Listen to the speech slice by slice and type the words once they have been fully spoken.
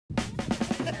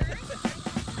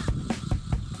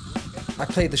I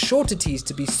play the shorter tees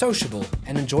to be sociable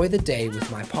and enjoy the day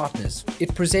with my partners.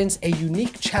 It presents a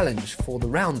unique challenge for the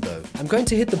round though. I'm going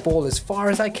to hit the ball as far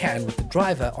as I can with the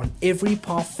driver on every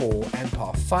par 4 and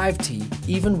par 5 tee,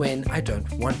 even when I don't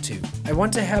want to. I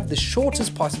want to have the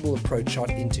shortest possible approach shot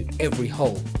into every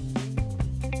hole.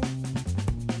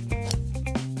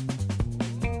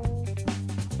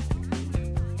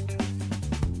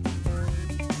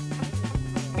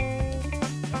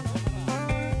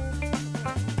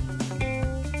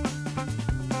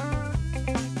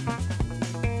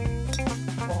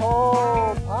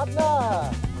 Oh,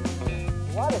 partner!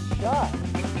 What a shot!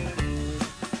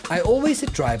 I always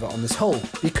hit driver on this hole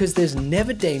because there's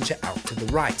never danger out to the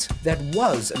right. That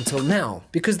was until now,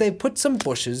 because they've put some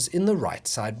bushes in the right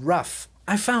side rough.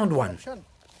 I found one.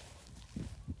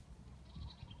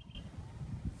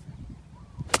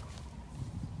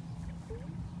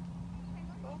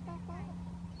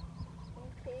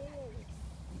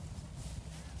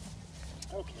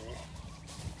 Okay.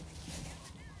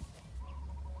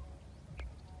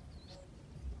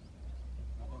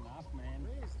 Not enough, man.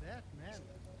 Where is that, man?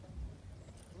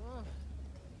 Oh.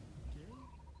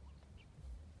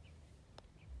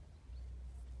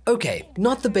 Okay,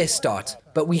 not the best start,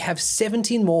 but we have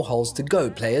 17 more holes to go,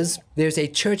 players. There's a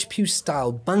church pew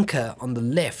style bunker on the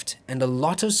left and a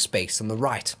lot of space on the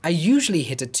right. I usually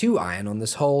hit a 2-iron on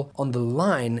this hole on the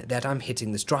line that I'm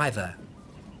hitting this driver.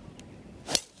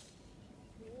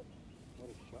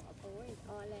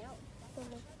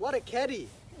 What a caddy!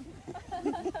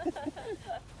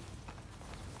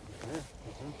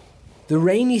 The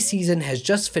rainy season has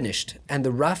just finished and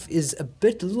the rough is a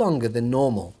bit longer than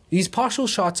normal. These partial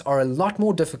shots are a lot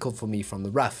more difficult for me from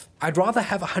the rough. I'd rather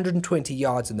have 120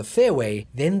 yards in the fairway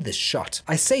than this shot.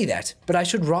 I say that, but I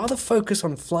should rather focus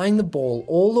on flying the ball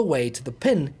all the way to the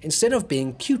pin instead of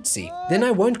being cutesy. Then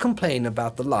I won't complain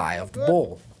about the lie of the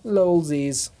ball.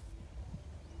 Lolsies.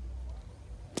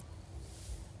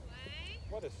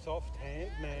 What a soft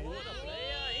hand, man.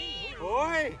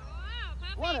 Boy!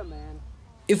 What a man.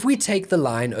 If we take the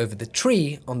line over the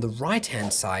tree on the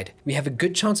right-hand side, we have a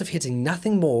good chance of hitting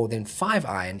nothing more than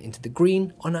 5-iron into the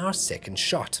green on our second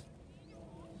shot.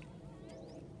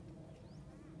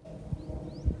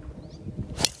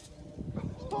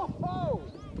 Oh,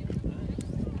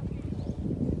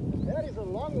 that is a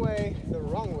long way the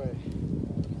wrong way.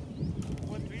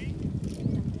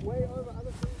 Way over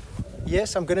other things.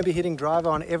 Yes, I'm going to be hitting driver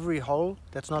on every hole.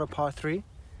 That's not a par 3.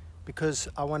 Because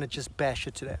I want to just bash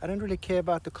it today. I don't really care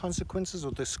about the consequences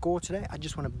or the score today. I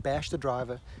just want to bash the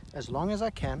driver as long as I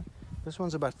can. This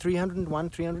one's about 301,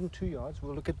 302 yards.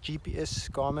 We'll look at GPS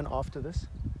Garmin after this.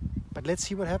 But let's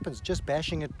see what happens. Just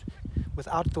bashing it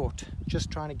without thought.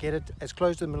 Just trying to get it as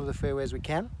close to the middle of the fairway as we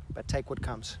can, but take what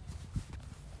comes.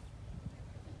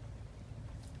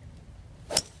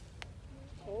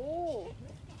 Oh.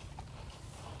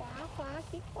 Khóa,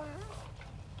 chiếc khóa.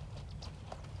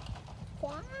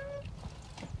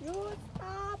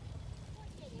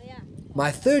 My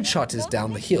third shot is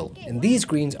down the hill, and these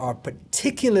greens are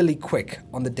particularly quick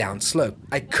on the down slope.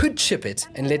 I could chip it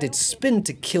and let it spin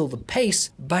to kill the pace,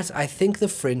 but I think the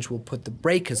fringe will put the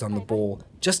breakers on the ball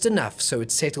just enough so it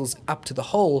settles up to the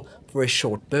hole for a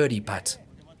short birdie putt.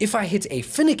 If I hit a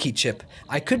finicky chip,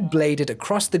 I could blade it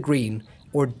across the green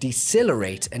or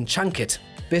decelerate and chunk it.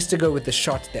 Best to go with the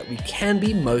shot that we can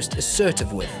be most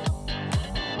assertive with.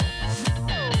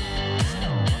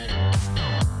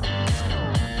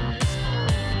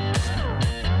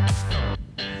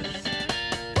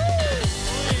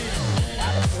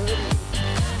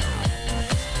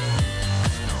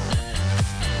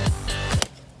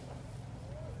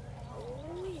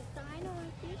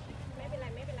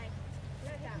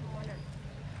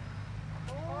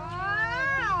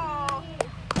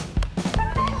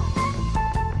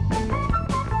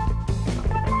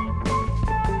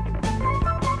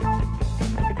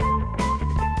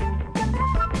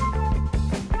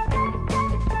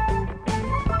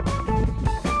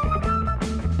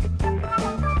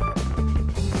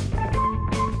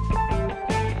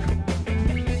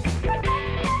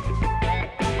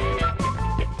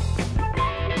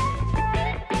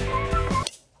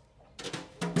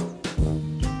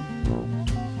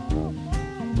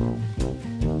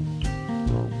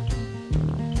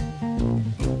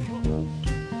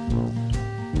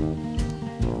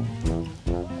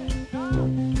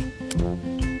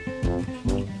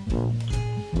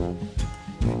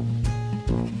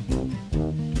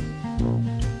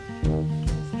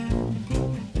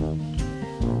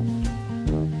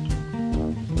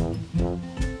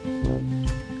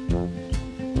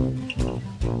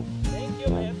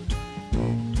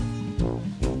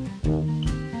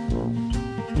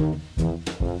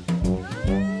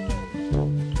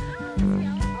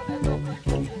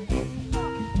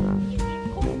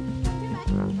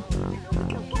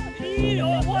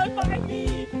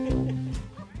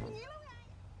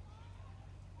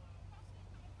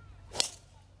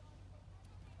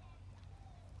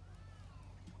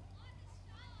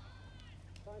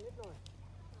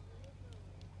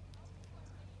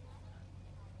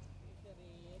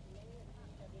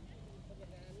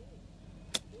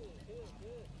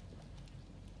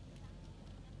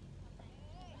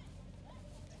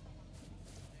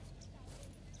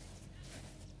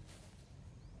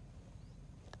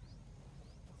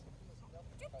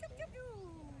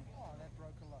 Oh, that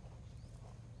broke a lot.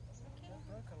 That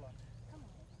broke a lot.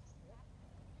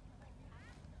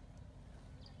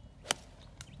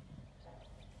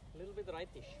 A little bit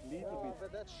rightish. Oh,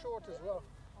 but that's short as well.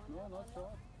 No, not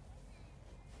short.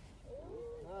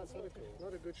 No, it's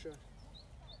not a good shot.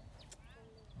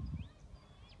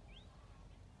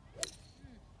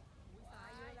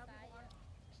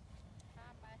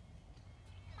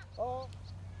 Oh.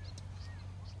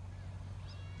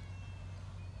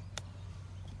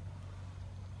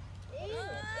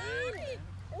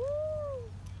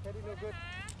 Caddy, no good.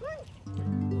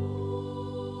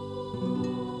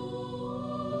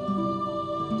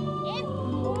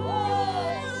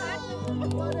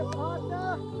 What a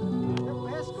partner! The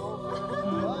best golfer.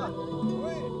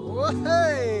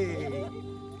 Hey!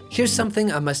 Here's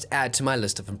something I must add to my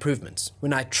list of improvements.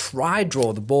 When I try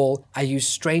draw the ball, I use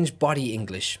strange body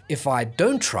English. If I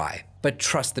don't try, but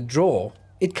trust the draw,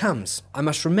 it comes. I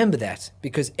must remember that,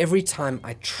 because every time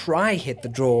I try hit the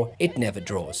draw, it never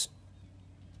draws.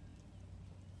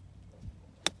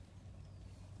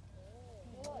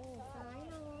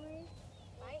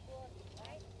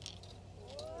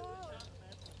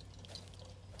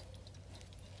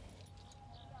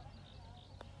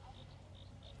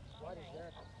 What is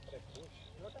that?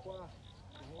 Not qua.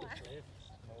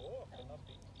 No, cannot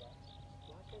be.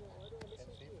 Can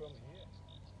see from here.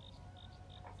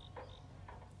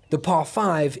 The par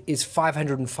 5 is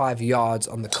 505 yards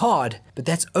on the card, but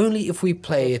that's only if we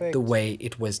play it the way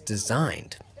it was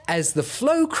designed. As the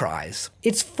flow cries,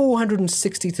 it's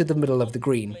 460 to the middle of the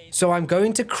green, so I'm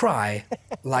going to cry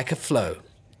like a flow.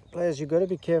 Players, you've got to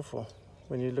be careful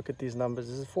when you look at these numbers.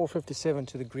 This is 457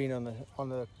 to the green on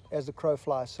the as the crow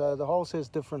flies. So the hole says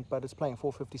different, but it's playing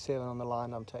 457 on the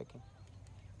line I'm taking.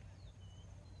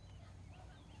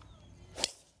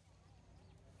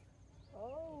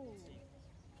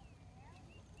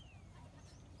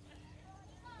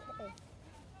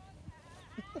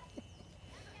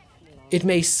 It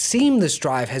may seem this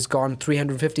drive has gone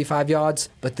 355 yards,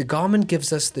 but the Garmin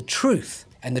gives us the truth,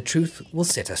 and the truth will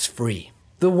set us free.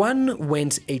 The one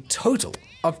went a total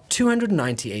of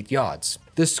 298 yards.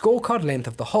 The scorecard length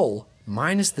of the hole,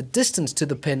 minus the distance to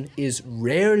the pin, is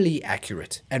rarely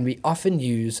accurate, and we often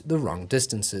use the wrong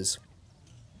distances.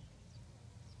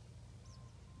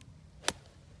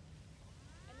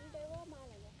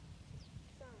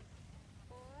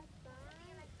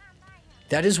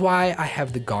 That is why I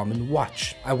have the Garmin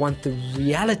watch. I want the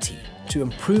reality to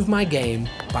improve my game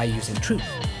by using truth,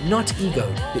 not ego.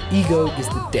 The ego is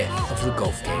the death of the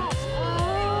golf game.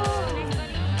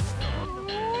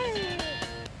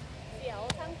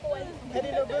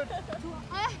 Caddy, no good.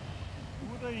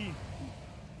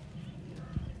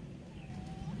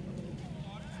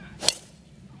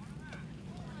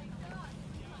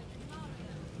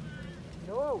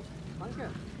 No, bunker.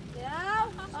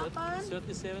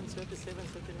 37, 39.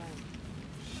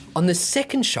 On the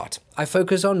second shot, I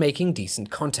focus on making decent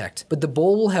contact, but the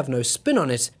ball will have no spin on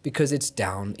it because it's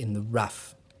down in the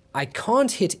rough. I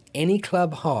can't hit any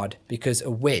club hard because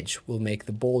a wedge will make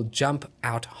the ball jump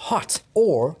out hot,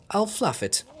 or I'll fluff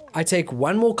it. I take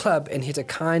one more club and hit a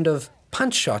kind of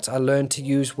punch shot I learned to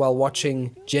use while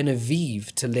watching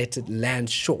Genevieve to let it land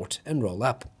short and roll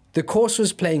up. The course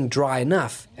was playing dry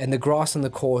enough, and the grass on the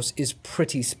course is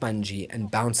pretty spongy and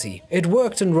bouncy. It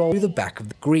worked and rolled through the back of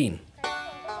the green.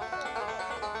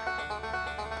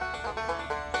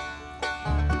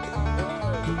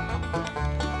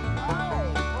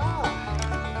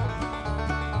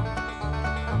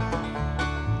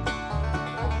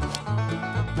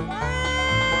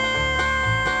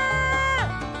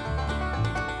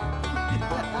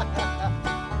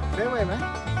 Fairway, man.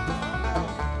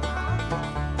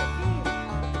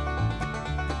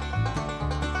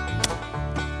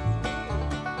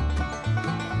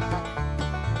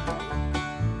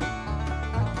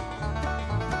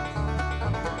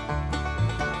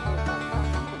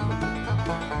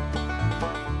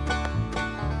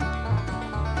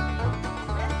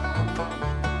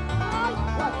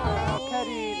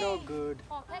 Caddy, no good.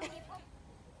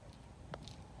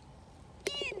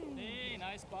 Hey,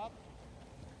 nice pop.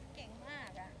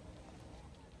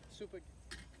 Super.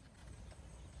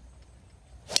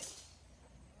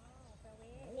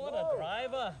 What a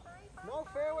driver. No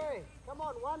fairway. Come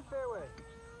on, one fairway.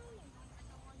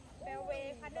 แฟร์เว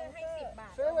ย์พัดเดินให้10 บา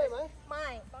ท Fairway, man. ไม่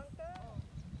บังเกอร์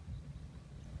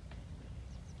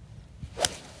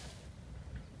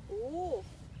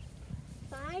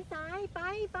ซ้ายซ้ายไป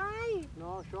ไป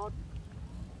No, short.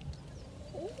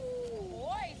 โอ้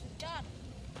ยสุดยอด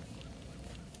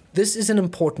This is an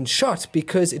important shot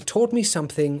because it taught me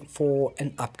something for an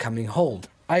upcoming hole.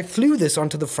 I flew this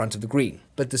onto the front of the green,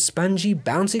 but the spongy,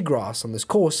 bouncy grass on this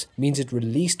course means it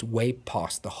released way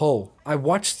past the hole. I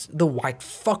watched the White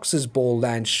Fox's ball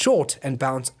land short and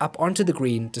bounce up onto the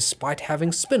green despite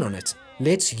having spin on it.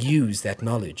 Let's use that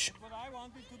knowledge. What I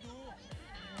wanted to do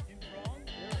in front.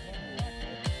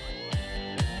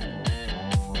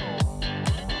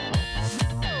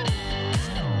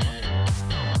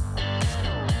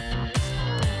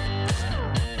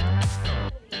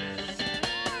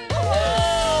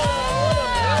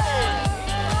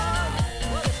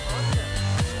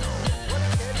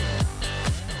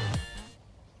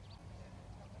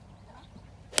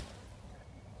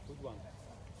 Good one.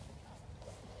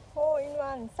 โอ้อิน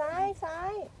วันซ้ายซ้า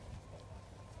ย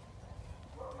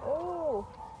โอ้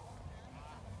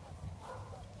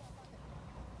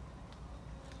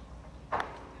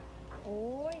โอ้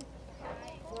ย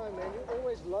No, man, you're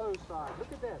always low side.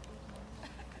 Look at that.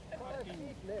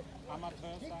 I'm at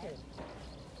her side.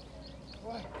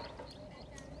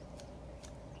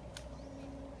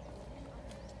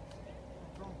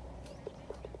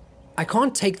 I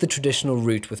can't take the traditional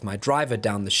route with my driver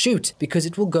down the chute because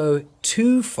it will go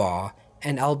too far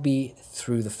and I'll be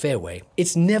through the fairway.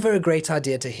 It's never a great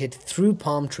idea to hit through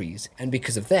palm trees, and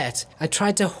because of that, I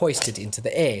tried to hoist it into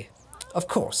the air. Of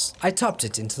course, I topped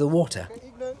it into the water.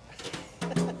 Ignorant.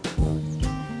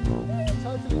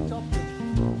 Totally topped it.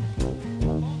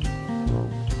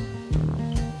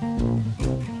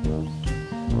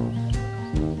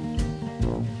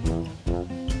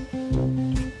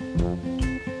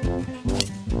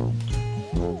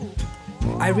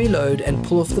 I reload and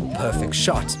pull off the perfect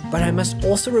shot, but I must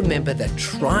also remember that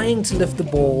trying to lift the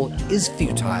ball is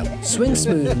futile. Swing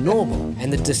smooth and normal,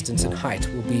 and the distance and height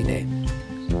will be there.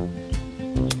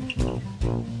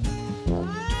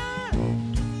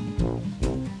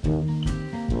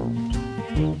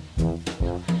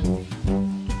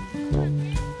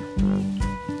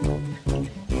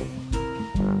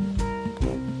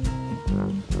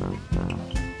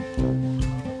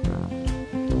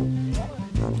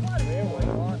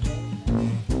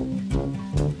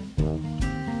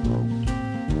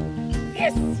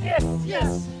 yes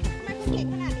ทำไมคุณเก่ง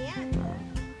ขนาดนี้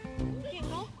เก่ง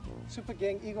เนาะ Super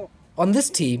gang eagle. On this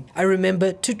team, I remember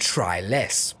to try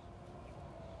less.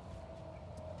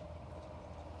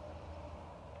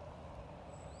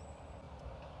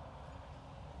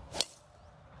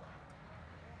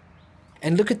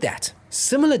 And look at that.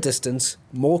 Similar distance,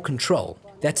 more control.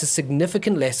 That's a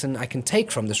significant lesson I can take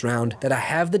from this round, that I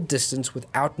have the distance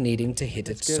without needing to hit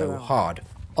it so hard.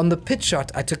 On the pitch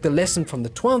shot, I took the lesson from the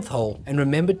 12th hole and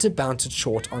remembered to bounce it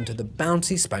short onto the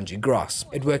bouncy, spongy grass.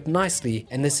 It worked nicely,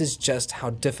 and this is just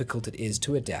how difficult it is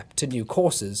to adapt to new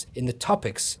courses in the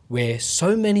tropics, where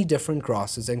so many different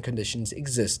grasses and conditions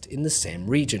exist in the same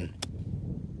region.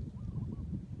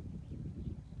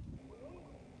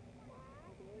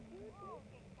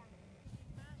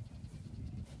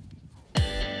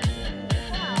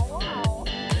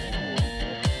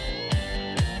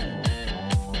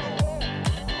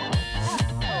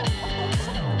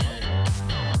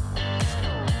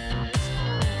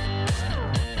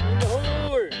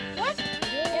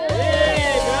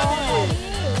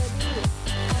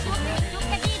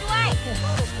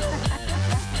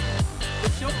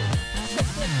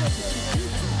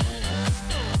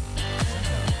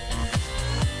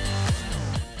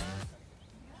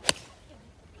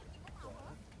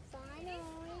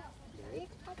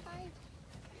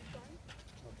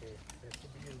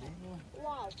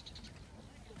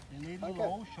 Illegal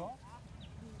low shot.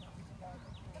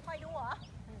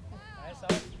 Nice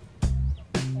up.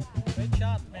 Great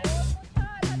shot, man.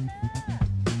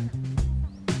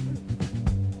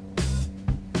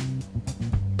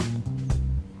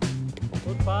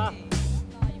 Good par.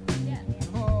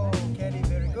 Oh, caddy,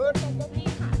 very good.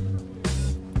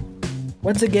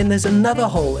 Once again, there's another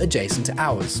hole adjacent to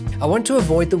ours. I want to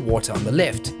avoid the water on the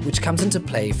left, which comes into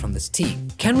play from this tee.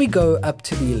 Can we go up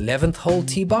to the 11th hole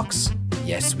tee box?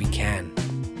 Yes, we can.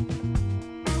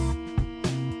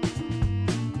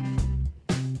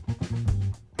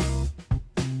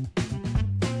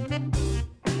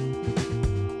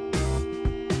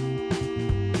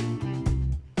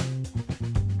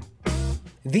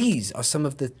 These are some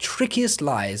of the trickiest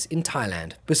lies in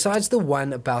Thailand, besides the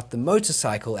one about the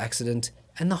motorcycle accident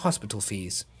and the hospital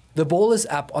fees. The ball is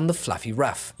up on the fluffy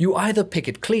rough. You either pick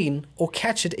it clean or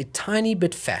catch it a tiny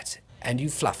bit fat and you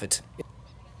fluff it.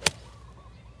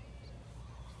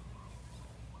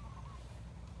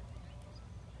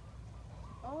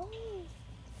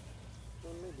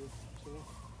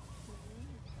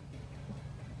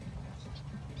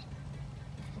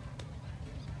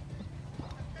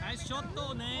 Nice shot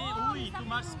though, ne? Ui, too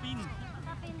much spin.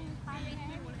 ถ้าเป็นไปไ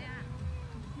ม่หมดเลยอ่ะ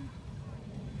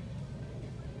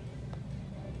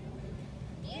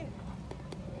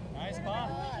Nice par.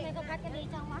 ทำไมเขาพัดกันดี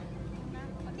จังวะ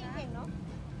เขาตีเก่งเนาะ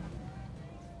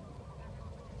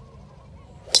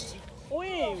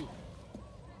Ui.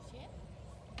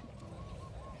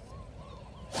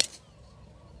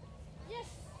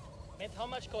 Matt, how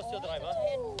much cost your driver?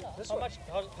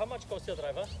 How much cost your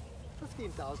driver?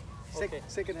 15,000. Okay.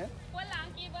 Second hand? วันหลัง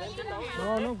กี่เบอร์กัน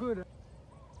No, no good.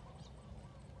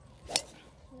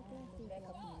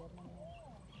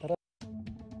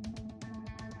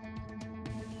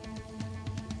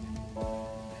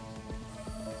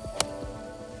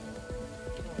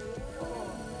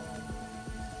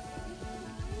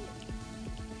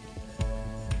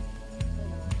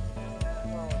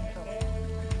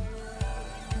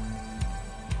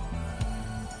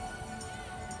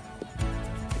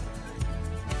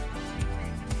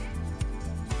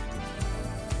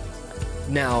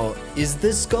 Now, is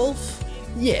this golf?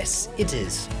 Yes, it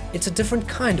is. It's a different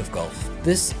kind of golf.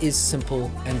 This is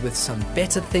simple, and with some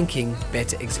better thinking,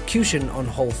 better execution on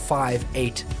hole 5,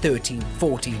 8, 13,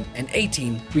 14 and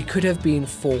 18, we could have been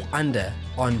 4 under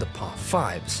on the par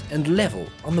 5s and level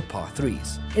on the par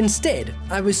 3s. Instead,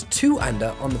 I was 2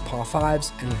 under on the par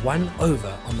 5s and 1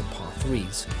 over on the par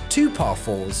 3s. 2 par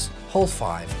 4s, hole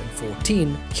 5 and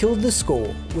 14, killed the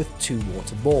score with 2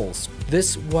 water balls.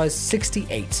 This was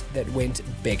 68 that went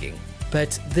begging.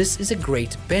 But this is a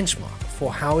great benchmark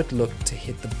for how it looked to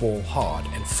hit the ball hard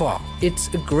and far. It's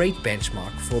a great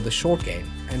benchmark for the short game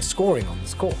and scoring on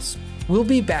this course. We'll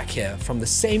be back here from the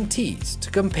same tees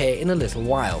to compare in a little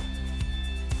while.